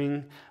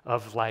searing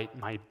of light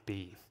might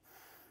be,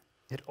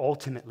 it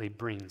ultimately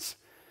brings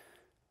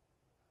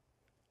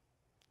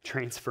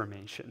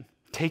transformation.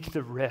 Take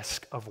the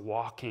risk of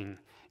walking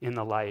in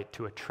the light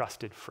to a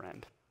trusted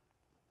friend.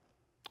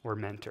 or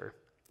mentor.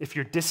 If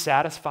you're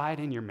dissatisfied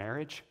in your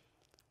marriage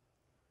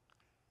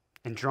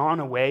and drawn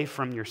away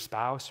from your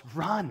spouse,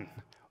 run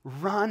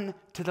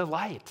to the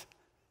light.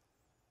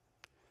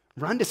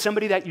 Run to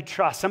somebody that you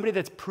trust, somebody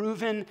that's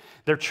proven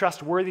their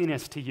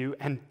trustworthiness to you,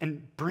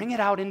 and bring it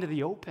out into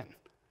the open.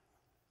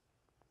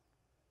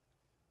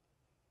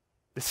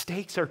 The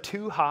stakes are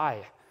too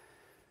high.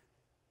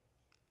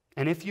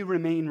 And if you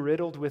remain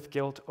riddled with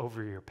guilt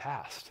over your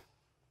past,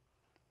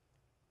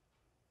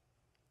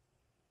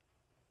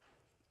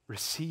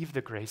 receive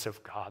the grace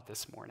of God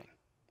this morning.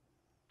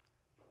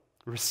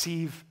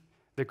 Receive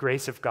the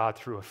grace of God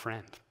through a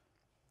friend.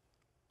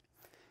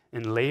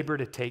 And labor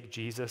to take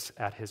Jesus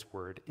at his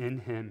word. In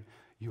him,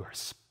 you are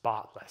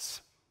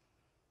spotless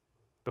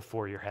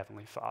before your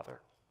heavenly Father.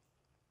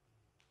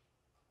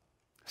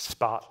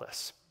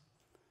 Spotless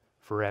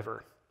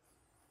forever.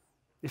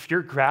 If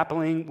you're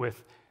grappling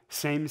with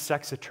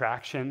same-sex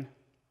attraction,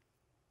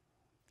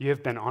 you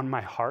have been on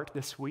my heart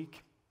this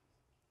week.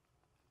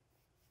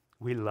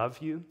 We love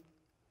you.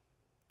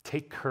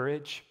 Take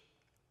courage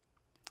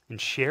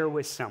and share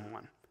with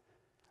someone,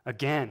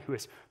 again, who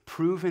has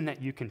proven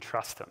that you can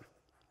trust them.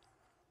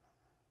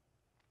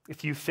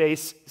 If you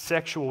face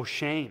sexual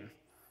shame,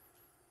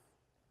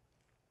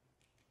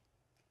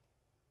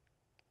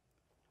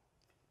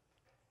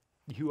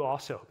 you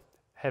also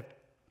have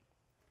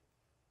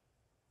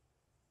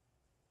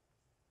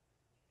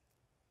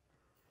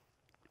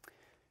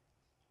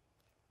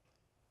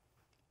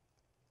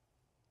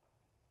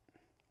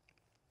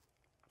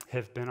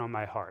been on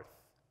my heart.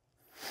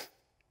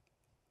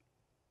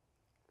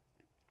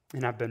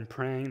 And I've been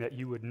praying that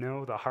you would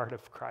know the heart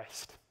of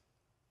Christ,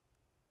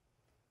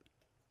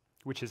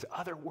 which is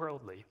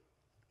otherworldly,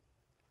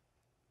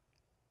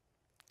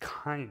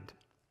 kind,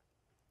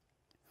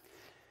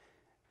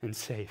 and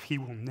safe. He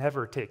will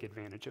never take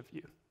advantage of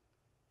you.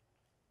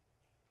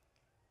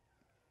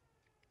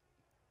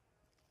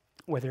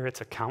 Whether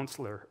it's a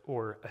counselor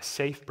or a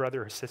safe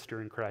brother or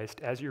sister in Christ,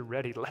 as you're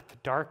ready, let the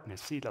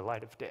darkness see the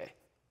light of day.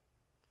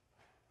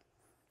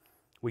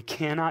 We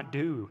cannot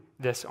do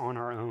this on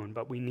our own,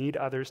 but we need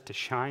others to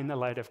shine the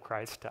light of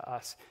Christ to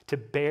us, to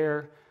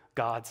bear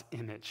God's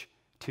image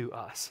to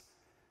us.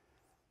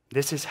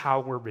 This is how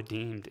we're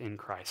redeemed in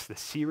Christ, the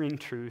searing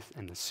truth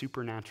and the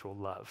supernatural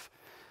love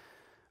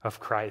of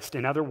Christ.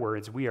 In other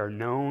words, we are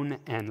known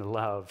and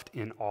loved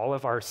in all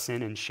of our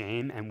sin and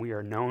shame, and we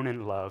are known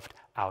and loved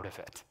out of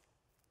it.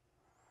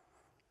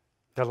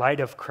 The light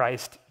of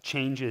Christ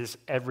changes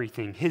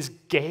everything. His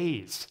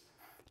gaze,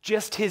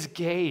 just his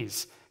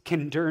gaze,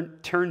 can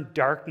turn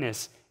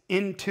darkness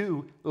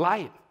into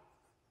light.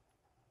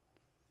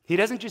 He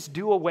doesn't just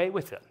do away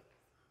with it.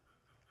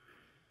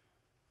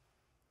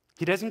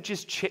 He doesn't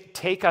just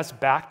take us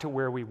back to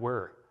where we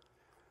were.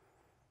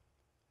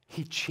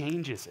 He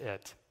changes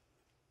it.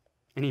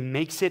 And he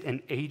makes it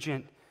an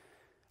agent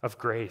of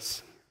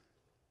grace,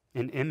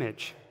 an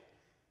image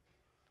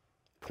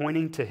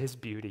pointing to his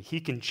beauty. He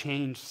can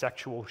change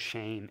sexual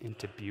shame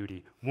into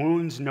beauty.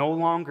 Wounds no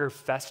longer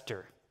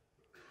fester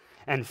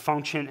and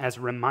function as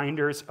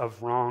reminders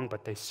of wrong,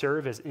 but they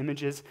serve as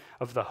images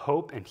of the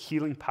hope and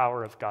healing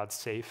power of God's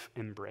safe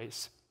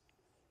embrace.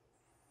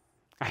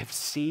 I've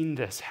seen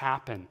this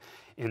happen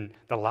in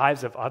the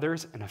lives of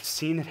others, and I've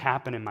seen it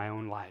happen in my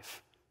own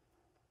life.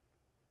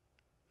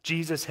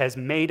 Jesus has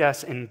made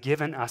us and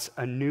given us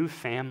a new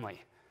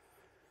family,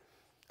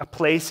 a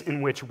place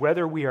in which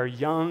whether we are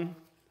young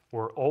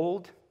or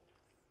old,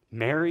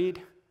 married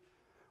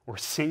or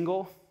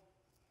single,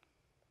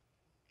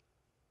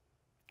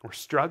 or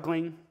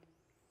struggling,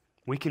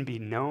 we can be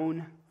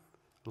known,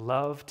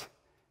 loved,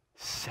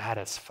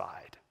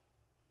 satisfied,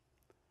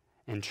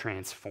 and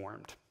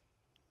transformed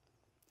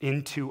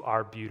into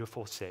our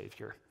beautiful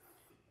Savior.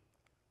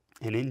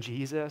 And in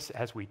Jesus,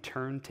 as we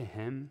turn to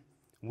him,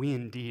 we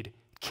indeed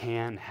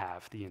can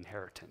have the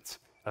inheritance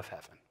of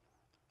heaven.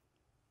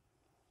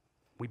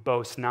 We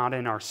boast not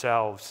in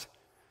ourselves,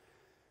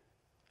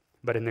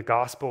 but in the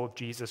gospel of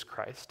Jesus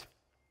Christ,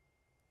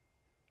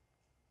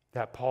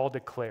 that Paul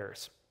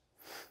declares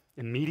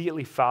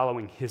immediately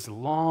following his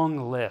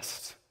long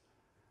list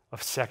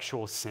of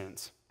sexual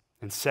sins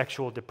and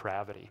sexual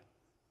depravity.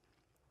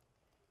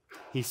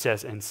 He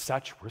says, and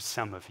such were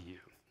some of you.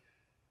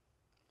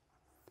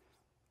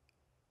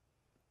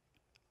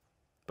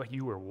 But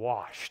you were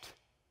washed.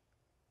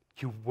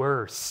 You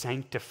were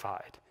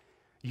sanctified.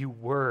 You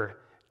were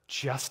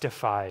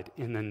justified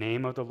in the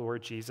name of the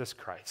Lord Jesus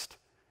Christ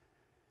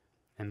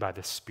and by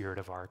the Spirit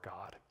of our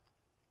God.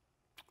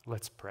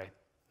 Let's pray.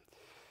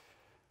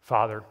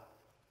 Father,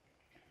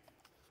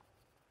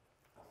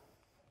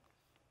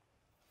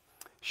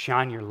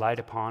 shine your light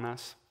upon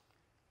us.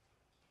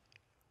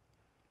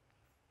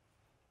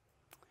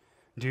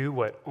 Do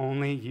what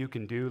only you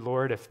can do,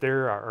 Lord. If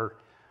there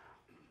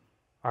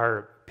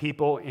are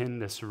people in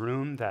this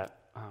room that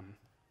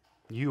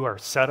you are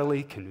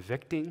subtly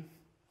convicting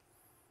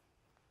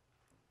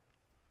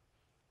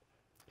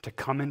to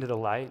come into the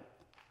light,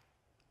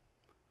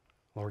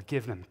 Lord,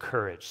 give them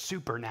courage,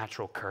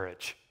 supernatural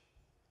courage.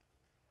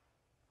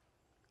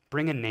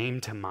 Bring a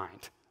name to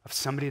mind of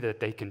somebody that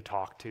they can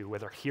talk to,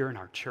 whether here in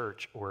our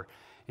church or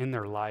in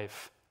their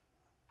life.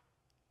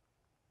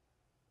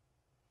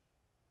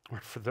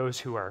 Lord, for those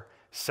who are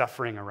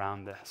suffering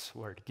around this,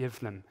 Lord, give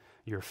them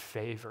your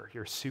favor,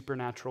 your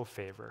supernatural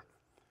favor,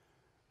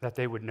 that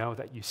they would know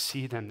that you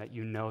see them, that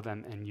you know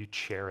them, and you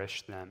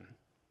cherish them,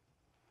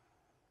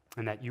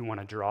 and that you want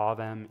to draw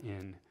them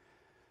in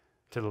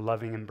to the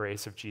loving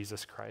embrace of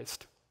Jesus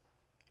Christ.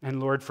 And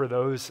Lord, for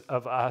those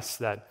of us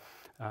that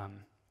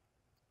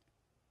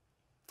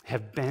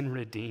have been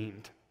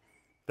redeemed,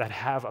 that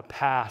have a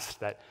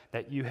past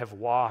that you have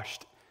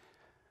washed,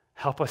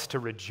 help us to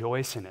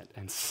rejoice in it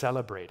and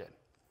celebrate it.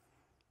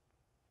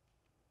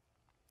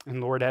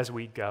 And Lord, as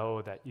we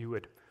go, that you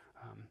would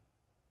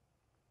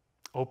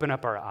open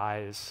up our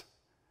eyes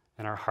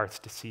and our hearts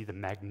to see the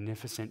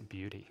magnificent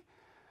beauty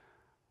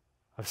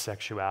of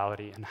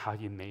sexuality and how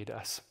you made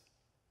us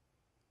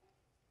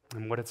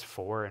and what it's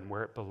for and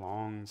where it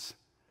belongs.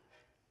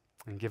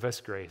 And give us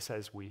grace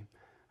as we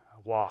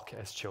walk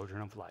as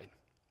children of light.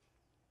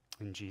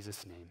 In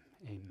Jesus' name,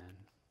 amen.